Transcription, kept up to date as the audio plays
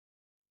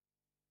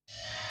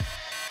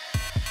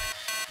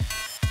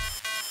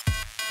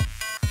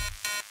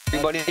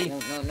Everybody.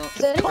 No.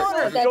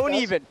 Connor, don't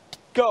even.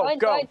 Go,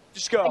 Fine.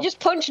 just go. I just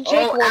punched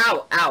Jake once.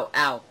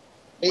 Ow.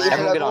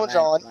 Everyone's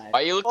on.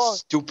 Why you look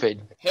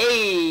stupid?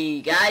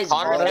 Hey guys,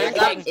 Connor's what is up?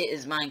 hacking. It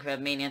is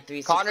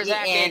Minecraftmania360 Connor's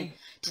hacking. and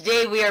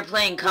today we are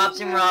playing Cops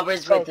and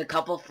Robbers with a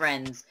couple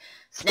friends.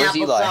 Where's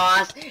Eli?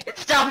 Snapplesauce.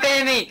 Stop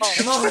hitting me!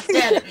 I'm almost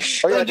dead.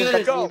 Go do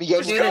this. go.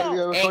 Go do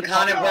this. And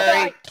Connor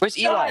Berry. Where's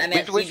Eli? I'm We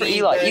have to wait for at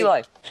Eli. CB.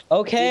 Eli.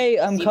 Okay,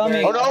 I'm See,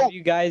 coming. Berry. Have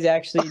you guys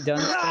actually done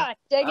stuff? Ah,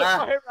 dang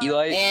it.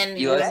 Eli. And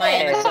Eli. here's my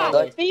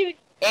episode. Steve,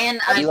 And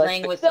I'm Eli.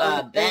 playing with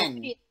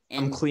Ben.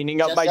 I'm And cleaning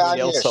up just my down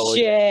jail here. cell.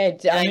 Shit,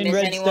 Did I I'm in miss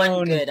anyone?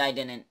 redstone. Good, I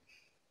didn't.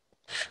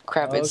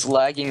 Crap, it's Okay.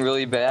 lagging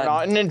really We're bad.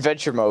 not in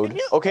adventure mode.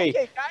 Okay,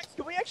 Okay, guys,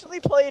 can we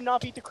actually play and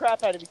not beat the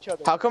crap out of each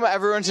other? how come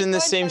everyone's in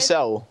the same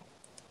cell?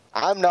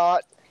 I'm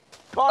not.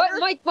 Connor,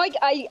 Mike,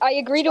 I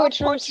agree to a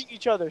stop truce. punching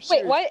each other. Wait,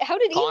 seriously. why? How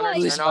did Connor, Eli?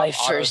 who's my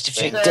first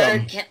Sir,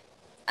 victim?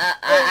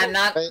 I'm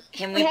not.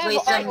 Can we We have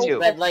please some order.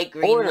 red light,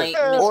 green Order. light,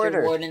 Mr.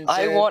 Order. Warden,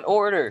 I sir? want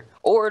order.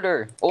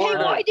 Order. Hey,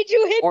 Order. why did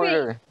you hit me?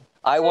 Order.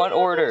 I want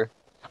order.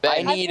 I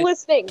I'm need.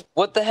 listening.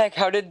 What the heck?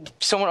 How did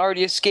someone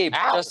already escape?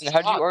 Ow, Justin, how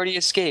did you stop. already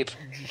escape?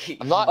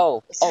 I'm not.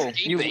 Oh,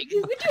 you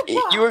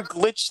were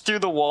glitched through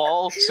the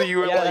wall, so you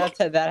were Yeah, like.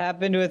 that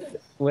happened with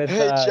Hey,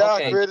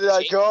 Jack, okay. where did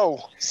I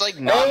go? It's like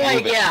not Oh my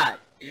moving. god!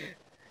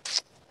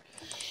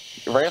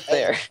 Right up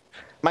there.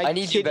 My I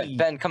need you, kitty.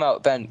 Ben. Come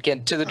out, Ben.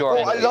 Get to the door.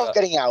 Oh, I love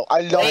getting out.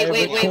 I love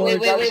Wait. Come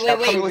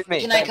with me.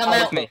 Can I Ben, come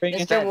out? with me.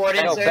 Mr. Ben,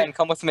 Warden, no, sir? Ben,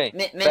 come with me.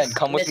 Ben,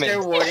 come with me.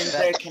 Mr. Warden,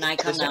 sir, can I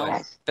come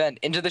out? Ben,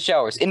 into the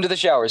showers. Into the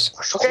showers.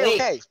 Okay,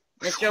 Wait. okay.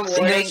 Mr. Into the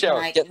Warden,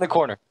 shower. can Get in the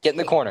corner. Get in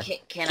the corner. Can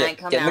Get, I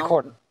come get in the out?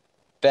 corner.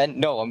 Ben,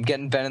 no, I'm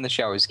getting Ben in the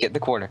showers. Get in the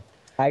corner.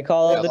 I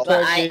call it the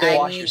But torture.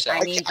 Wash yourself.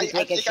 I need to I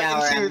take a think I can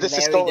shower. see where I'm this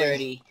is very going.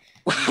 dirty.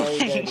 I'm very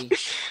dirty.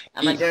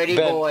 I'm a dirty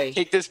Ben, boy.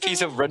 take this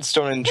piece of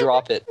redstone and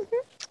drop it.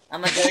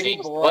 I'm a dirty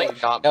boy.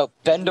 No,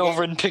 bend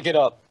over and pick it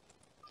up.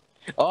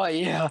 Oh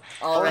yeah.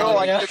 Oh no, I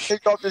Alright. gotta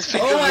pick up this piece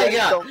Oh of my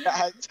redstone,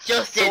 guys.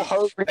 Justin,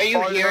 So are you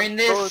hard hearing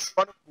enough to go in this?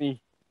 front of me.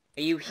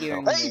 Are you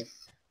hearing Hey! this?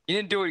 You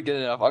didn't do it good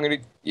enough.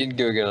 You didn't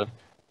do it good enough.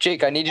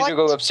 Jake, I need you to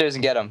go upstairs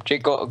and get him.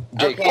 Jake, go.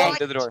 Jake, Okay. come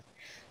to the door.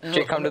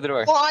 Jake, come to the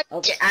door. What?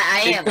 Okay, I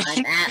am.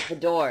 I'm at the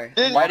door.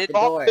 Did- Why I'm at did- the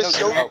door?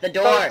 this I'm at the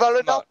door. Well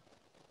enough.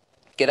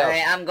 Get out.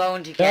 Alright, I'm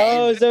going to get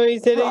No, him. so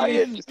he's hitting me.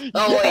 Ryan,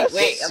 Oh yes.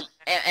 wait.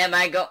 Am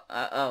I go?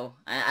 Oh,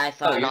 I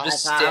thought you're I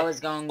just thought I sta- was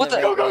going. What the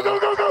the- right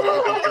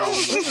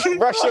Go. way.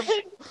 Rush him.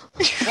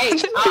 Hey,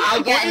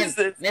 I'll get What him. is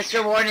this?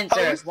 Mr. Warden, How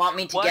sir, is- want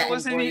me to Why get him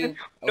wasn't for he? you?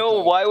 No,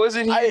 Okay. why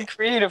wasn't he in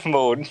creative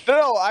mode?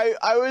 No, I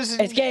was.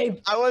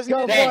 Escape. I wasn't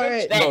Go in for Ben,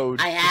 it. Ben,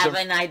 mode. I have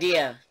an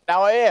idea.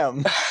 Now I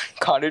am.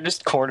 Connor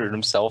just cornered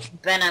himself.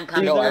 Ben, I'm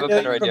coming. No, I These have are a the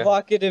better idea.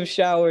 provocative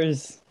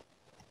showers.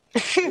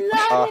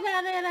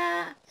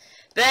 La-da-da-da-da.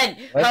 Ben,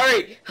 What?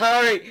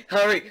 hurry!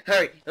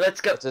 Let's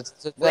go.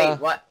 Wait,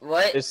 what?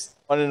 What? It's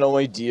one and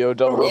only Dio It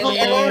double.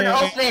 won't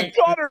open.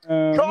 Connor,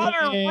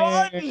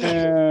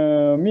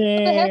 run!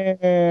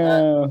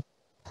 Meow.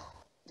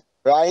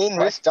 Ryan,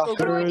 we're stuck. Who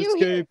They're are you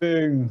here?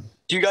 escaping.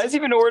 Do you guys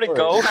even know where to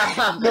go?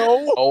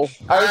 No. Oh.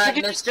 I was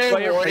thinking Mr.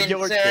 play a Warden,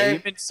 regular sir.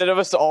 game instead of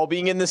us all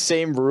being in the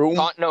same room.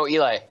 No,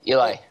 Eli.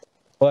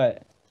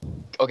 What?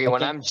 Okay,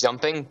 when I'm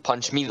jumping,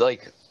 punch me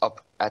like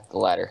up at the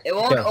ladder. It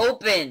won't Okay.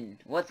 open.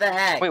 What the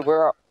heck? Wait,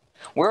 where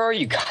are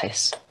you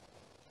guys?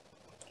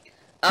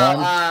 Oh,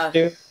 1,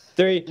 2,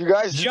 3. You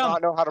guys do Jump.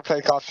 not know how to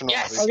play Cops and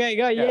Yes. Robbers. Okay,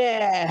 go.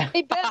 Yeah.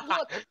 Hey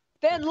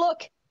Ben,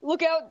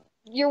 look out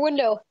your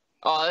window.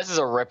 Oh, this is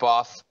a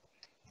ripoff.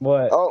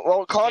 What? Oh,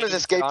 well, Connor's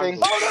escaping.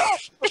 Why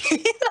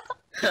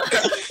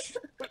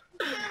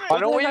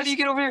don't we How do you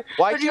get over here?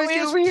 Why How do you can't we guys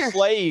get just over here?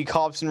 play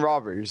Cops and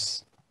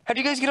Robbers? How do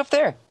you guys get up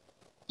there?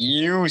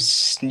 You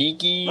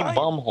sneaky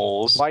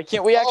bumholes. Why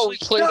can't we actually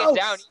play? Get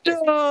down.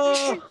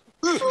 No.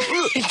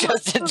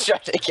 Justin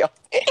tried to kill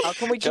me. How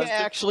come we can't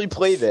Justin- actually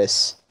play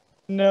this?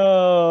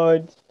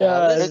 No.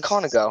 Where did Just...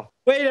 Connor go?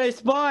 Wait, I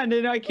spawned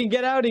and I can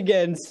get out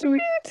again.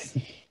 Sweet.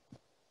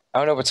 I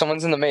don't know, but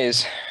someone's in the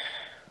maze.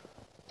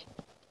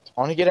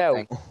 I want to get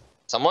out.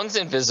 Someone's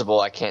invisible.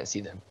 I can't see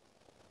them.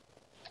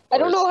 I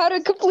don't know how to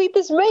complete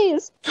this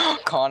maze.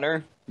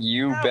 Connor,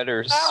 you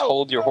better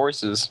hold your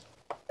horses.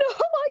 Oh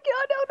my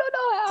god,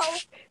 no, how?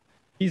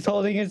 He's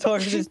holding his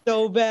horses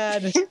so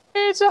bad.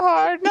 It's a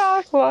hard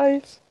knock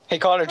life. Hey,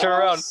 Connor, turn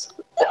around.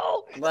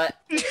 No, what?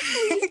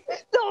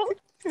 no,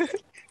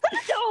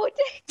 no.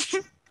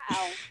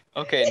 Ow.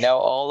 Okay, now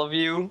all of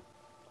you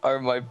are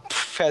my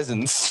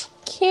peasants.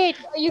 Kid,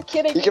 are you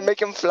kidding You me? can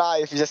make him fly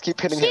if you just keep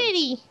hitting him.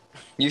 Kitty.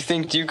 You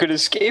think you could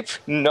escape?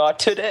 Not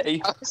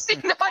today. Not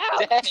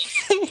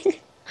today.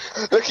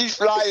 Look, he's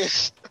flying.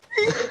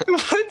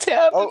 What's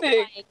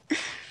happening?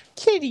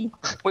 Kitty.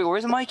 Wait,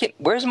 where's Mike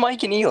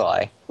and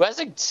Eli? Who has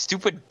a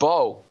stupid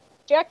bow?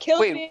 Jack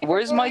killed me. Wait,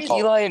 where's Mike,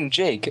 Eli, and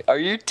Jake? Are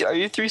you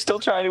three still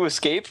trying to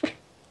escape?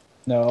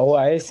 No,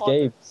 I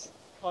escaped.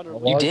 Connor,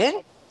 You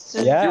did?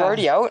 Yeah. You're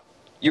already out?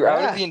 You're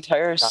out Yeah. of the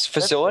entire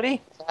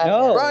facility?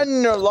 No.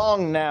 Run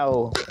along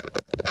now.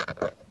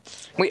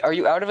 Wait, are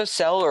you out of a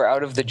cell or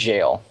out of the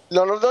jail?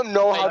 None of them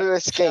know how to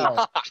escape.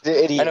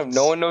 The idiots. I know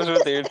no one knows where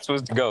they're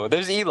supposed to go.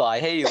 There's Eli.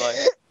 Hey, Eli.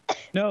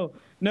 No,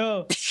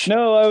 no,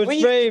 no, I was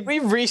brave. We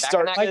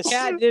restart My this.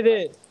 cat did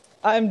it.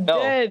 I'm No.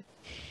 dead.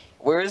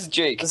 Where is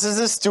Jake? This is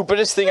the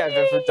stupidest thing I've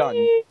ever done.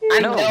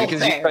 I'm No,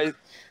 because you nowhere. guys.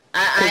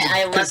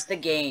 I left the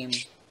game.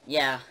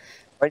 Yeah.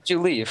 Why'd you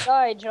leave?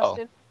 Die,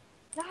 Justin.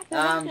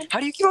 How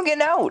do you keep on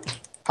getting out?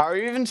 How are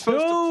you even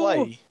supposed No.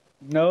 to play?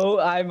 No,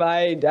 I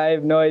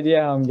have no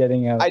idea how I'm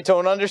getting out. I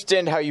don't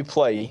understand how you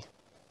play.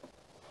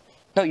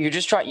 No, you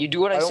just try. You do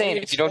what I Why say, we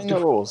and if you don't explain do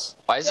the rules.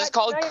 Why is this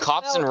called Jack,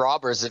 cops and no.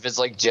 robbers if it's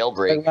like Suck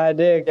jailbreak? my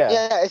dick. Yeah.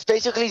 Yeah, it's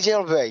basically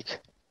jailbreak.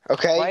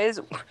 Okay. why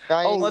is?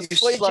 Ryan, Oh, Let's you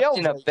play slept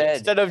in a jailbreak bed.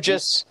 instead of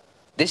just.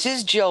 This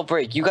is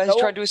jailbreak. You guys No.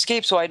 tried to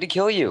escape, so I had to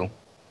kill you.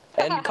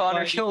 And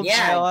Connor killed you.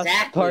 Yeah,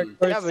 exactly. Yeah,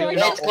 but Sorry, you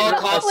It's don't- called no,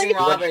 cops and no.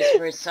 robbers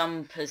for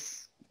some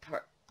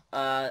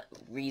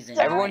reason.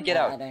 Everyone get I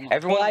out. don't know.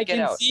 Everyone Well, I get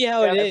can out. see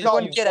how it is.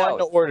 Everyone get out.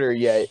 One order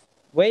yet.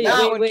 Wait,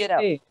 No, wait, get out.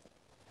 wait.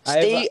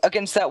 Stay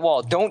against that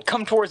wall. Don't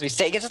come towards me.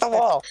 Stay against the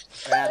wall.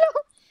 Crap.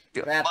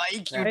 Crap.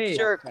 Mike, you Hey.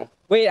 jerk.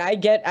 Wait, I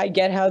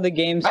get how the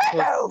game's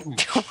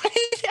supposed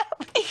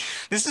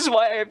This is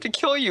why I have to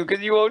kill you,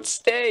 because you won't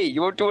stay.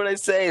 You won't do what I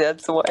say.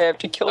 That's why I have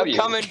to kill I'm you.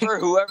 coming for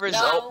whoever's. No.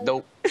 Oh,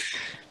 nope.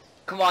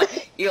 Come on,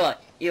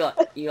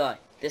 Eli,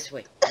 this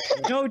way.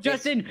 No,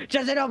 Justin,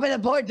 open the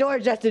port door,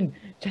 Justin,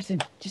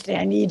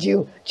 I need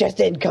you.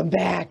 Justin, come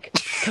back.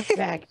 Come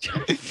back,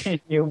 Justin,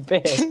 you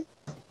bitch.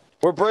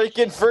 We're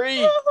breaking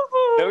free.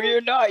 No,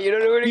 you're not. You don't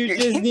know what You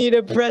just need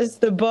to press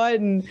the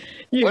button.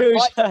 You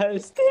What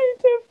just need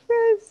to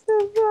press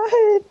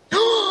the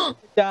button.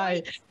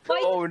 Die. Mike,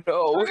 Oh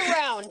no. turn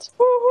around.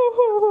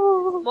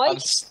 I'm Mike,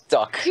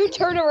 stuck. you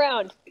turn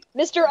around.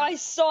 Mister, I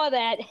saw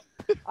that.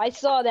 I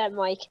saw that,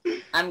 Mike.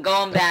 I'm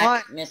going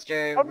back,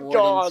 Mr. I'm Warden,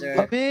 gone. sir.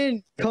 Come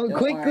in. Come Don't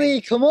quickly.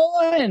 worry. Come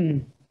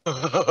on.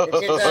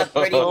 This is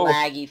pretty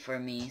laggy for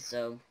me,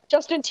 so.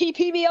 Justin,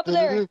 TP me up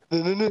there.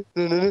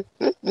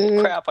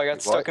 Crap, I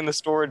got stuck in the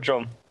storage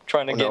room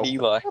trying to Oh, get no.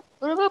 Eli.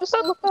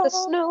 The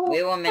snow.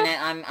 Wait 1 minute,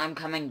 I'm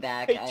coming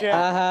back. Hey, Jack.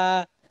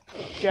 Haha.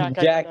 Jack,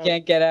 I Jack gotta-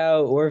 can't get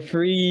out. We're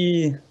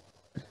free.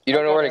 You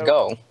don't know where to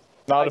go.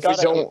 Not I if we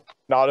gotta- don't.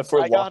 Not if we're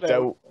I locked gotta-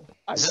 out.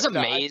 Is this a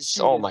I- maze?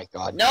 Oh my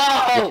god.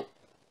 No!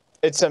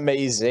 It's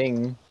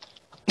amazing.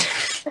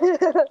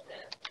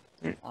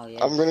 Oh,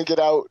 yeah. I'm gonna get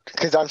out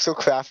because I'm so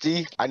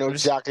crafty. I know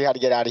exactly how to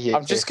get out of here.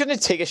 I'm just gonna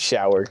take a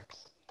shower.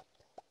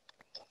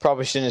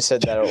 Probably shouldn't have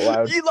said that out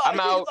loud. Eli, I'm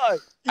out. Eli,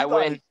 I Eli,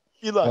 win.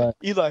 Eli, What?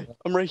 Eli,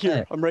 I'm right here.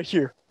 Where? I'm right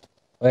here.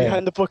 Where?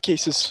 Behind the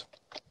bookcases.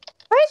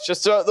 It's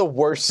just about the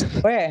worst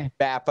Where?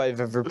 map I've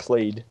ever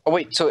played. Oh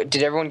wait, so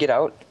did everyone get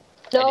out?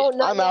 No,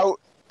 not I'm yet. out.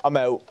 I'm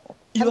out.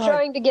 I'm Eli,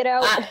 trying to get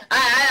out.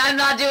 I'm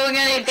not doing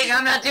anything.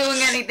 I'm not doing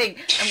anything.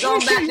 I'm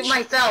going back to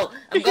my cell.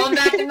 I'm going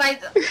back to my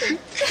cell.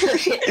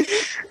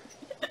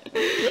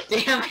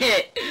 Damn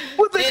it.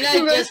 What the Didn't heck,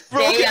 you I guys just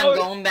broke say I'm out?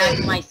 going back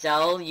to my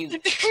cell? You.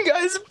 You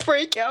guys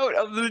break out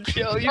of the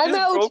jail. You I'm just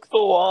out. broke the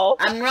wall.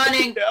 I'm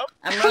running.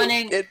 I'm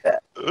running. Did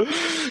that.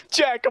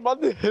 Jack, I'm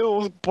on the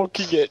hills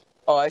booking it.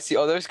 Oh, I see.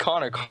 Oh, there's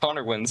Connor.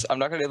 Connor wins. I'm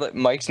not gonna let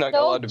Mike's not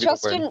No, allowed to be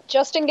the word.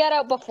 Justin, get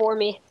out before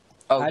me.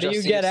 Oh, How do you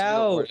Justin get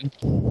gets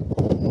to be the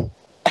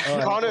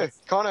out? word.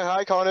 Connor,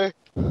 hi Connor.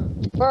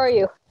 Where are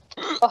you?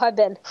 Oh, I've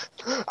been.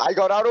 I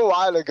got out a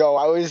while ago.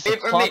 I was. Wait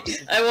for me.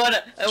 I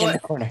wanna. Get in the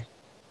corner.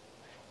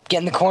 Get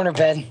in the corner,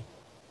 Ben.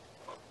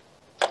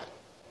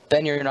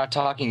 Ben, you're not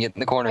talking. Get in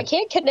the corner. I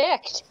can't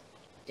connect.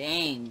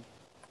 Dang.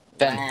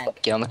 Ben,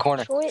 lag. get on the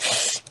corner.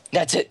 Wait.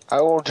 That's it. I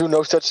will do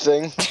no such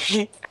thing.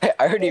 I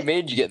already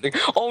made you get the.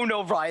 Oh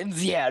no,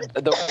 Ryan's the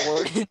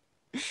word.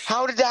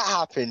 How did that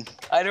happen?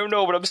 I don't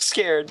know, but I'm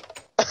scared.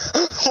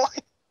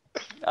 What?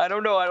 I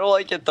don't know. I don't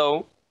like it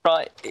though.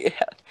 Right.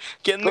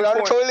 Get in the Go down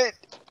the corner. toilet.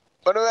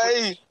 Run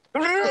away.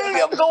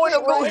 I'm going.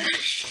 I'm going.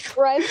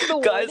 Ryan's the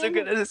Guys, I'm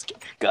warden. gonna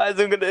escape. Guys,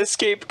 I'm gonna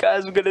escape.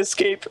 Guys, I'm gonna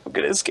escape. I'm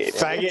gonna escape.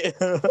 Faggot.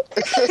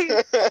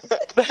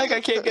 The heck,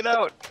 I can't get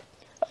out.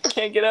 I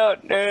can't get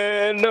out.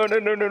 No, no, no,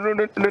 no, no, no,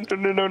 no, no,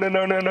 no, no,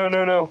 no, no, no,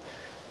 no, no.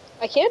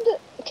 I can't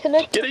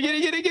connect. Get it, get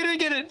it, get it, get it,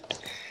 get it.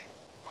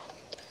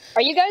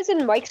 Are you guys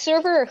in Mike's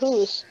server or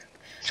whose?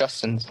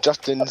 Justin's.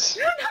 Justin's.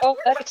 Oh,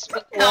 that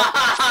explains a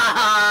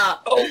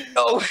lot. Oh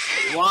no.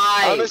 I'm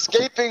Why?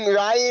 escaping,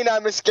 Ryan.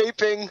 I'm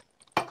escaping.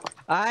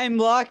 I'm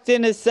locked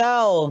in a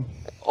cell.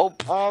 Oh,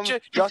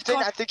 Justin,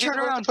 I think you're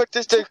turn supposed around. to put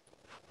this to.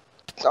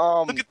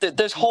 Look at that.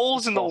 There's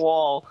holes in the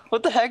wall.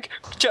 What the heck?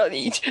 Jump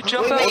Wait,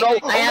 out.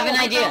 wait, I have no, an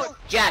I'm idea.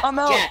 out. Jack, I'm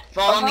out. Jack,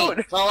 follow I'm me.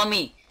 out. Follow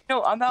me.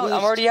 No, I'm out. I'm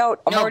Boost. already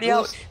out. I'm No, already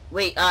boost. out.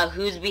 Wait,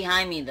 who's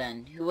behind me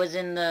then? Who was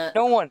in the?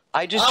 No one.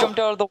 I just Oh. jumped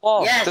out of the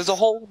wall. Yes. There's a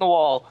hole in the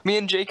wall. Me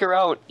and Jake are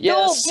out.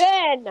 Yes. No,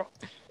 Ben!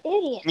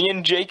 Idiot. Me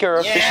and Jake are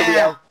officially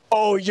Yeah. out.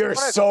 Oh, you're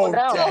so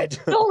dead.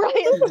 No,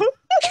 Ryan!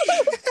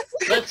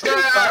 Let's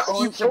start our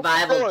own You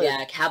survival, boy.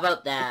 Jack. How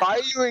about that? Why are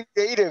you in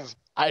native?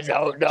 I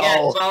don't Jack,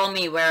 know. follow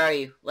me. Where are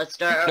you? Let's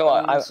start our No,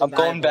 own I'm survival.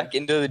 going back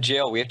into the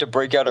jail. We have to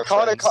break out our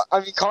Connor,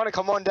 friends. Connor,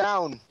 come on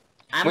down.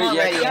 I'm Wait, yeah,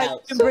 already Guys,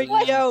 out. you can break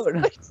me out.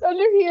 It's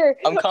under here.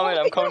 I'm coming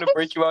to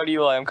break you out,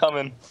 Eli. I'm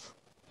coming.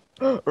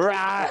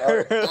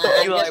 Rawr.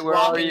 I'm Eli, just where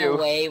are walking you?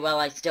 away while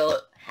I still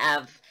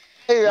have.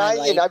 Hey, My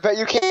Ryan, life. I bet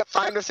you can't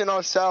find us in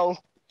our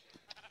cell.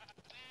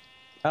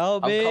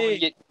 Help I'm coming to me.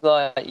 get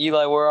Eli.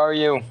 Eli, where are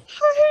you?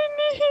 I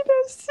need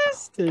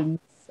assistance.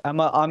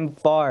 I'm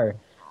far.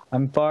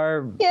 I'm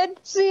far. Can't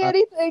see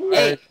anything.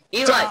 Hey,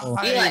 Eli, Oh.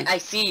 Eli, I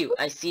see you.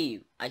 I see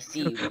you. I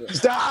see you.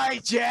 Die,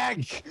 Jack!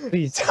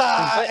 Please.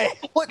 Die!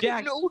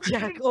 Jack, No.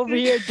 Jack, over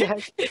here,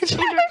 Jack. Jack,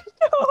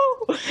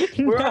 no.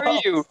 Where No. are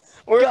you?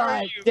 Where are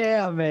God you?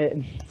 damn it.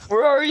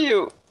 Where are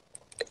you?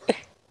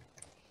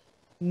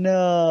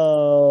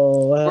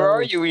 No. Where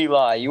are you,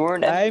 Eli? You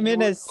weren't. I'm you in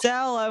were- a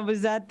cell. I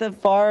was at the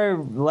far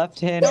left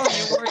hand. No,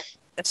 you weren't.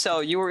 So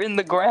you were in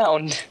the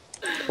ground.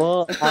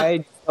 Well,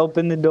 I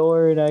opened the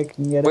door and I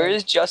can get Where out.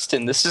 is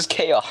Justin? This is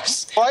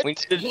chaos. What? We need,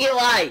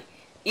 to,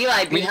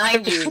 Eli,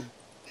 behind you.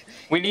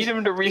 we need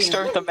him to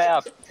restart the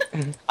map.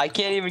 I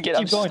can't even get.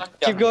 I'm Keep going. stuck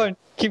down Keep going.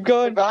 Keep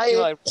going. here. Ryan,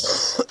 Eli,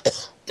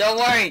 Don't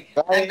worry.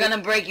 I'm Ryan, gonna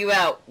break you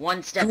out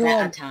one step Come at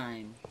on. a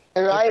time.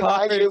 hey, Ryan,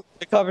 behind you.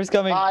 The cover's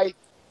coming. Hi.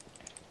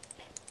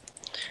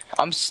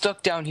 I'm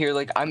stuck down here.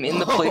 Like I'm in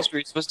the place where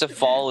you're supposed to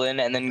fall in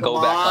and then Come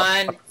go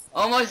back up. on.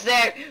 Almost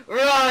there.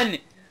 Run.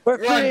 We're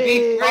Run.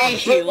 Be free.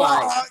 free,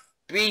 Eli.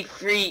 Be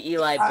free,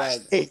 Eli Bug.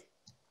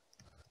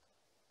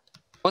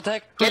 What the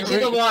heck? Get to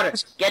the water.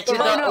 Get to Oh,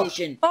 the no.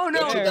 ocean. Oh no!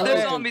 Get to the There, There's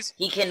ocean. zombies.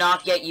 He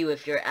cannot get you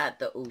if you're at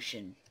the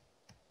ocean.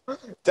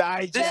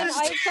 Die, This Ben, is,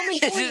 I have something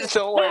this for you. is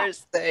the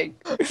worst thing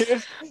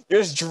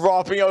You're just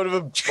dropping out of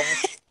a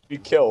box you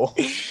kill.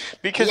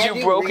 because you you have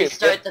to broke it.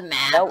 restart the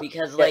map Now-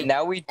 because Yeah, like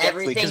now we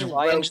definitely because everything's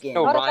Ryan just, broken.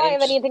 no, Not if I Ryan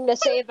have just, anything to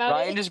say about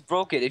Ryan it. just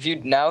broke it. If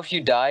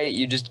you die,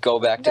 you just go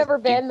back to Never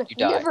been. you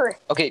die. Never.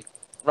 Okay,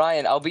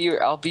 Ryan, I'll be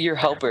your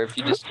helper if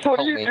you just What help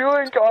are you me.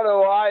 doing, Connor?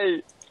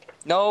 Why?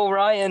 No,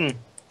 Ryan.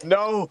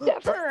 No!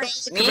 Never.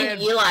 Me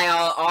and Eli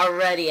are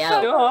already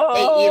out. No.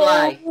 Hey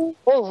Eli,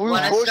 Oh, we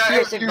wanna forced start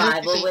you a to do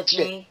survival this with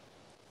shit. me?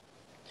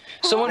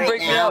 Someone Right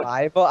break me now. out.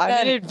 Survival? I'm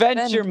Ben, in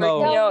adventure Ben, break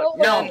mode. me out.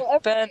 No, Ben, no,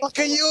 Ben. Fuck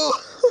are you?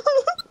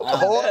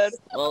 Ben,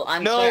 well,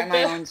 I'm No, starting my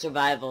Ben. own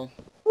survival.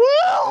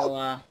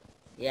 So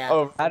yeah.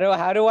 Oh,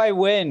 How do I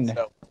win?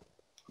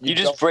 You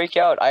just break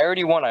out. I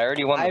already won. I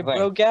already won the I thing.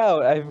 broke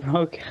out. I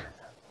broke out.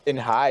 in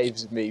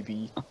hives,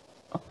 maybe.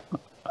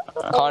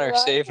 Connor, Alright.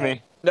 save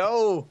me.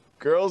 No!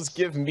 Girls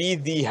give me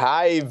the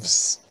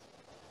hives.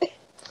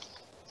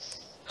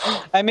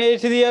 I made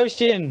it to the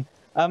ocean.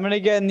 I'm gonna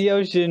get in the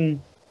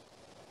ocean.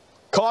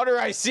 Connor,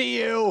 I see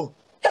you!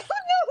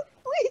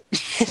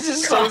 This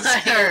is so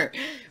Connor,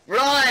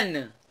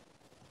 run!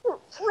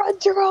 Run,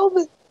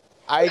 Jerome.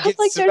 I can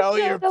Like there's smell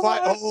your no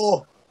butt more.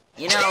 hole!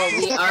 You know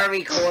we are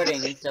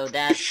recording, so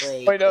that's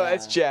like. Wait, no,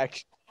 that's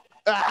Jack.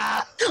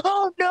 Ah!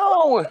 Oh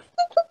no!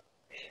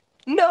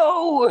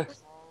 No!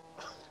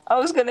 I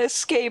was gonna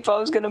escape. I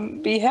was gonna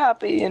be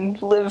happy and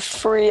live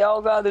free.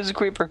 Oh god, there's a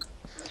creeper.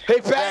 Hey,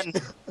 Ben!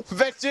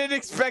 Ben didn't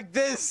expect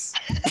this!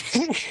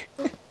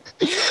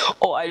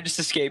 Oh, I just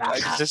escaped. I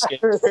just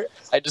escaped.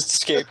 I just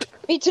escaped.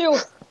 Me too.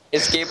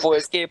 Escape boy,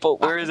 escape boy.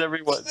 Where is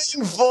everyone?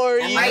 For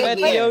I'm you! right I'm at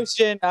the here.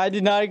 ocean. I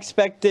did not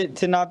expect it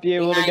to not be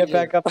able to Behind get you.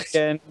 back up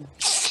again.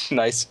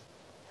 Nice.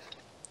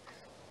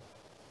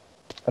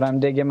 But I'm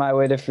digging my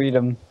way to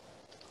freedom.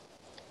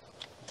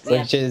 We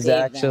have Which to is save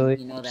them, actually-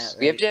 you know that,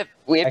 We have right? to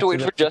wait for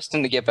Accident.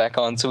 Justin to get back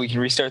on so we can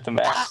restart the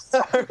map.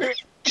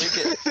 Break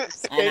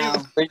it. I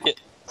know. Break it.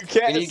 You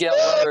can't We need to get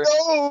out of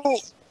No!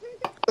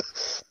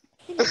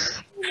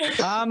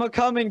 I'm a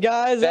coming,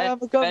 guys. Ben, I'm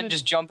a coming. Ben,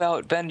 just jump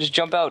out. Ben, just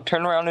jump out.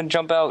 Turn around and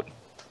jump out.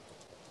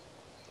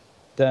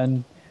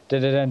 Dun,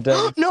 dun, dun,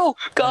 dun, No!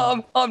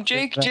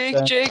 Jake,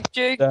 Jake, Jake,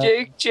 Jake,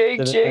 Jake, Jake,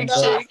 Jake, Jake, Jake,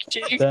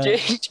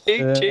 Jake,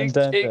 Jake, Jake, Jake,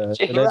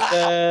 Jake.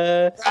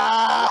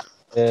 Ah!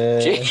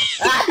 Jake.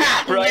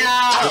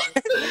 No!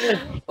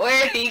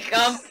 Where'd he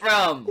come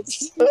from?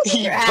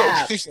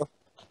 Crap.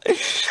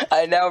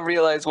 I now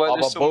realize why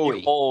there's so Baba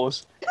many Booey.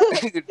 holes.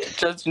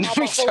 Just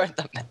restart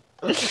the map.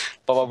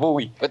 Baba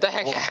Booey. What the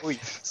heck?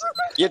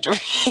 You have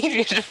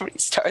to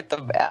restart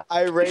the map.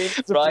 I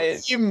reigned Ryan.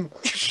 supreme!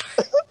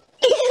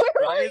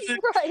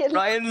 Ryan.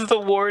 Ryan's the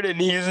warden.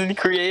 He's in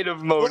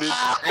creative mode. It's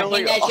I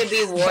killing think I should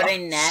be all-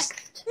 warden next.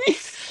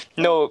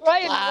 No,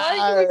 Ryan, why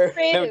are you being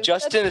creative? no.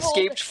 Justin That's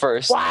escaped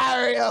first.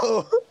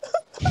 Wario!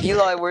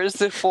 Eli, where's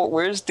the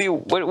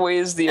what way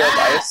is the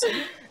ice?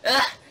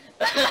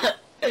 Alright,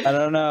 I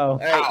don't know.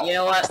 you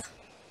know what?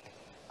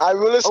 I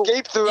will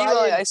escape through Eli,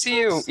 Ryan. I see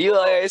you.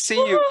 Eli, I see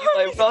you.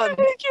 Eli, run.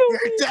 You're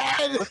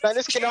dead!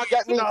 Dennis cannot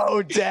get me.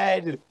 No,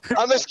 dead!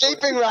 I'm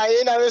escaping,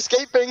 Ryan. I'm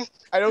escaping.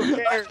 I don't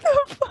care.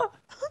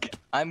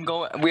 I'm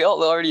going. I'm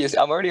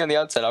already on the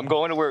outside. I'm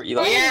going to where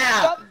Eli. Yeah!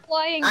 Stop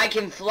flying. I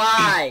can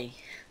fly!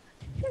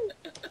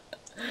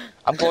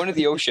 I'm going to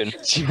the ocean.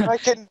 I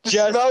can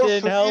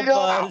Justin, smell help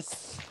freedom.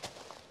 us.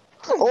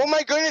 Oh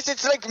my goodness,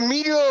 it's like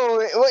meteor.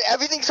 Wait,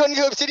 everything's turning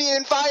to obsidian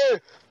and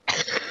fire.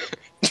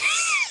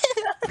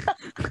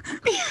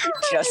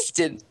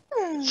 Justin.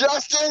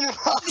 Justin.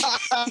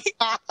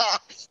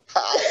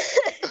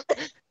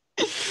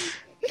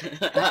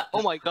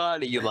 Oh my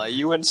god, Eli,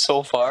 you went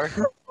so far.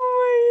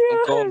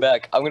 I'm going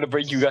back. I'm gonna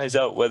break you guys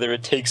out, whether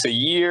it takes a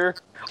year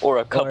or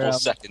a couple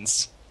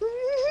seconds.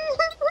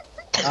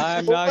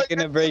 I'm not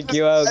gonna break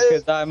you out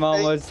because I'm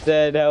almost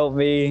dead. Help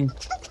me.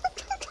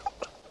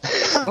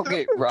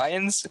 Okay,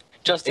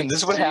 Justin, this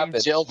is what happened.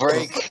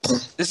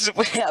 Jailbreak. This is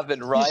what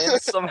happened. Ryan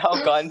somehow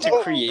got into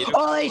creative.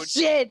 Holy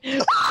shit!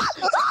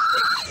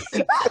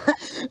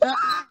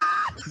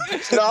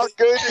 It's not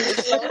good.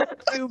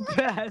 You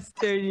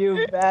bastard!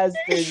 You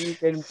bastard! You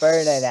can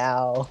burn it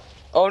out.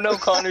 Oh no,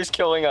 Connor's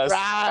killing us.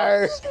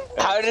 How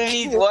did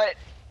he? What?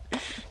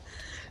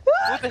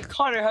 What the,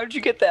 Connor? How did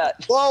you get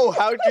that? Whoa,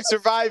 how'd you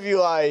survive,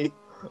 Eli?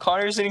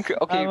 Connor's in.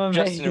 Okay, I'm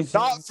Justin. amazing.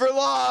 Not for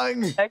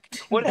long! Heck,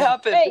 what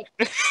happened? Hey.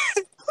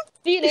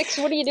 Phoenix,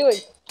 what are you doing?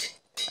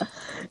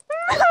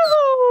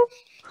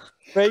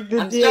 Break the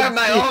I'm starting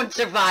my own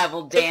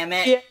survival, damn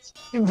it.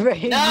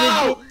 Break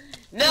No!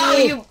 No,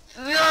 you...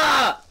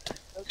 Ugh!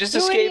 Just Do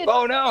escape. it.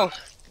 Oh no.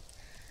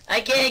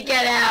 I can't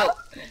get out.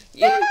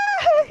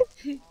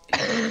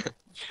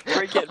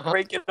 Break it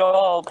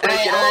all. Break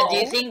it all. Do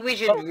you think we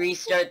should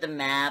restart the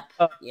map?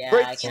 Yeah, I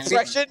Break can.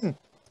 smashing!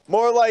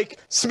 More like,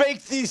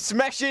 smake the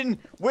smashing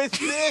with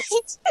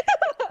this!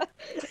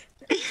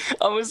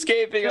 I'm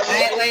escaping.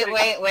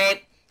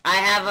 Wait. I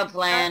have a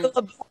plan. No!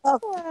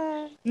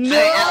 Alright,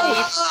 at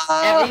least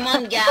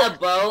everyone get a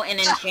bow and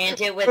enchant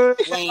it with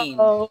flame.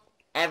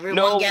 Everyone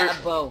No, get we're-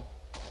 a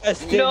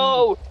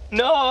bow.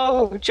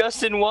 No,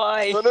 Justin,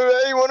 why? Run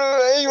away, run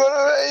away, run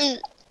away.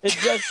 It's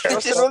just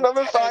Justin will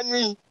never find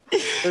me.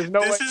 There's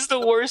no way. This is the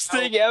worst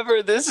thing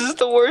ever. This is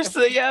the worst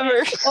thing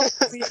ever.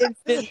 we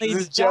instantly This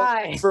is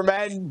die. joke for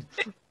men.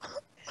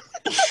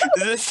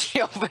 This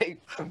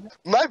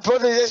My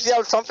brother just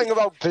yelled something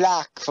about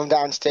black from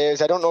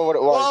downstairs. I don't know what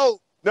it was.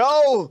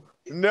 Whoa!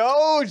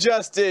 No,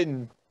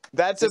 Justin!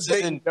 That's This a big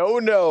isn't-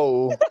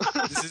 no-no.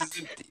 This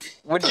is.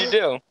 What'd you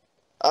do?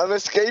 I'm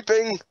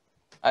escaping.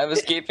 I'm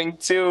escaping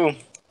too.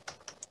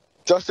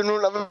 Justin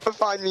will never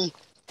find me.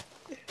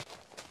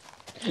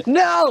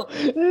 No!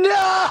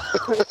 No!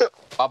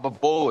 Baba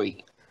boy.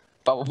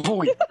 Baba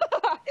boy.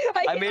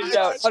 I made it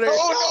out. No,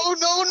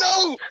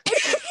 no.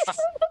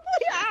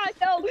 Ah,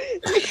 no.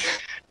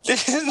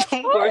 This is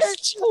the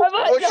worst.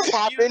 What just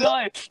happened?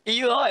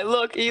 Eli,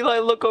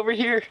 look over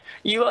here.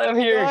 Eli, I'm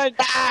here. Run.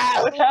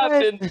 What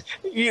happened?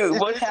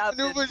 What Evasive happened?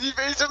 maneuvers,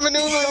 evasive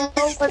maneuvers.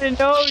 Nobody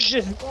knows,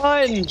 just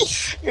run!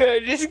 Yeah,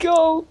 just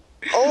go.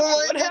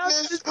 Oh What my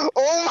goodness.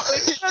 Oh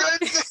my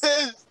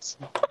goodness.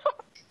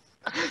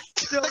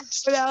 Don't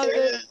put out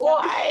this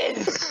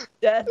wine!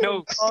 Death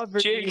No,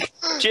 poverty.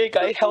 Jake,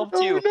 I helped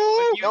you.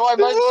 No, No, I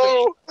meant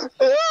no.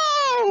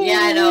 Yeah,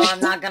 I know, I'm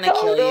not gonna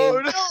kill you.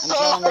 I'm no.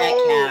 killing that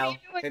cow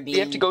for being... You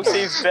have to go save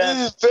This Ben.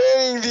 is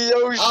burning the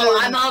ocean. Oh,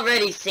 I'm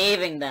already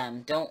saving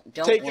them. Don't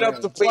Taking worry.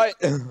 up the fight.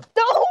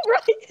 No,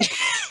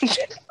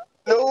 right.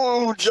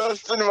 No,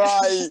 Justin,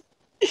 why?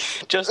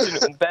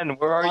 Justin, Ben,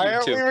 where are Why you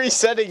aren't we two?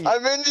 resetting?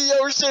 I'm in the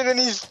ocean and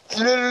he's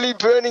literally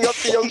burning up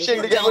the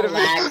ocean to get rid Don't of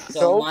lag it.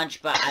 so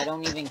much, but I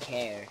don't even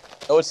care.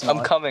 No, it's not.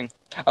 I'm coming.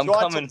 I'm You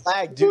want coming. to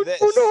lag, do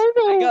this.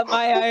 I got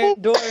my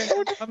iron door and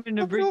I'm coming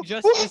to bring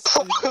justice to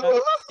the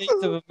United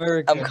States of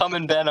America. I'm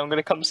coming, Ben. I'm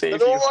gonna come I save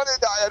don't you. want to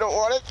die. I don't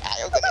want to die.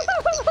 I'm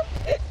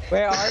gonna...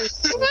 Where are you?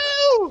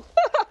 No!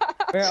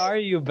 Where are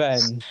you,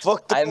 Ben?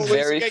 Fuck the I'm police,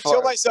 very I can't far.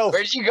 kill myself.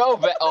 Where'd you go,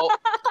 Ben? Oh.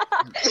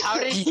 How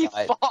did he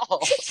God.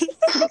 fall?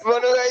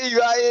 Run away,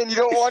 Ryan. You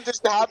don't want this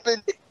to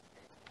happen.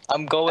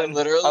 I'm I going.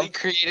 literally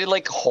created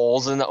like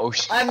holes in the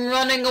ocean. I'm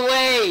running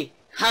away!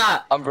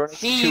 Ha! I'm running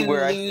See to you,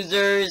 where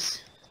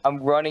losers!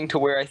 I'm running to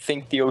where I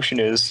think the ocean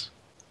is.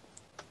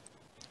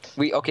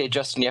 Okay,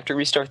 Justin, you have to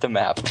restart the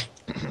map.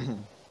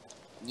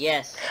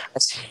 Yes. I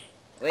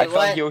Wait, found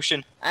what? the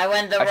ocean. I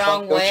went the I found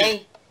wrong the ocean.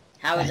 way?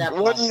 How is that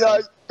What,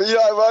 possible?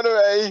 Eli, run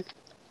away.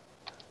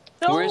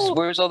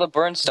 Where's all the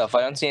burnt stuff?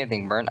 I don't see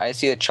anything burnt. I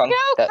see a chunk.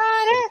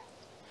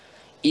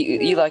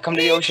 Eli, come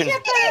to the ocean.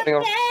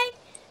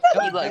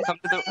 Eli, come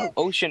to the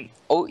ocean.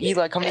 Oh,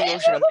 Eli, come to the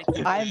ocean.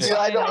 I'm Yeah,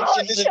 I don't fine.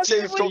 want this to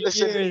save from the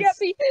city. Get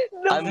me.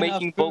 No. I'm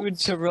making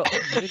boats.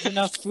 There's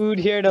enough food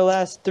here to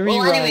last 3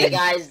 Well, anyway,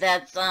 rounds. guys,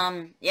 that's,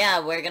 yeah,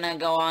 we're gonna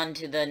go on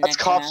to the That's next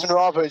cops and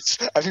round. robbers.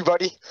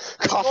 Everybody,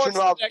 cops and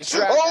robbers. Next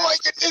round. Oh my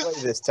Play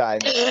goodness. this time.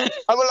 I'm Yeah,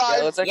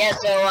 alive. let's Yeah,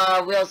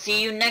 so, we'll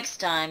see you next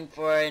time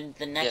for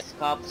the next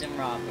Cops and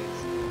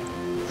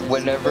Robbers.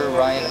 whenever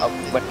Ryan